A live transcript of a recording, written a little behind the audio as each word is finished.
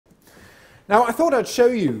Now, I thought I'd show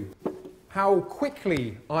you how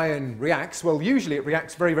quickly iron reacts. Well, usually it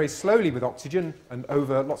reacts very, very slowly with oxygen and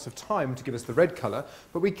over lots of time to give us the red colour,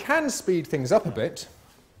 but we can speed things up a bit.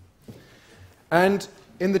 And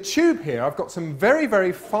in the tube here, I've got some very,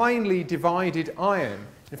 very finely divided iron.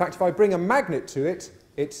 In fact, if I bring a magnet to it,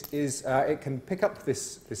 it can pick up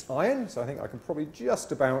this iron, so I think I can probably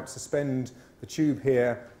just about suspend the tube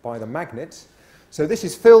here by the magnet. So this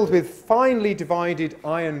is filled with finely divided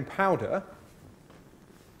iron powder.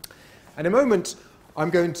 And in a moment, I'm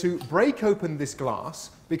going to break open this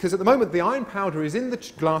glass, because at the moment the iron powder is in the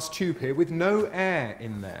glass tube here with no air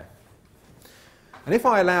in there. And if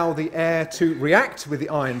I allow the air to react with the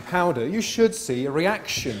iron powder, you should see a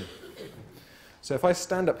reaction. So if I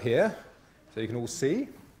stand up here, so you can all see.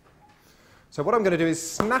 So what I'm going to do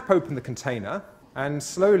is snap open the container and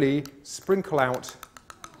slowly sprinkle out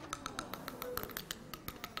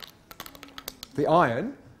the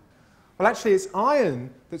iron. Well, actually, it's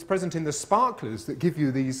iron that's present in the sparklers that give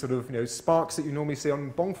you these sort of sparks that you normally see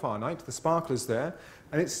on Bonfire Night, the sparklers there.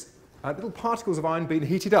 And it's little particles of iron being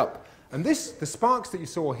heated up. And the sparks that you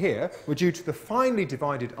saw here were due to the finely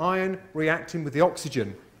divided iron reacting with the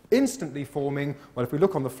oxygen, instantly forming, well, if we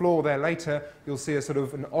look on the floor there later, you'll see a sort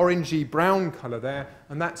of an orangey brown colour there,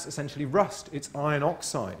 and that's essentially rust. It's iron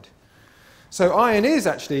oxide. So iron is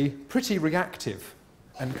actually pretty reactive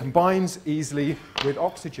and combines easily with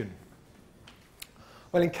oxygen.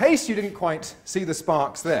 Well, in case you didn't quite see the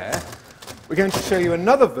sparks there, we're going to show you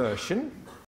another version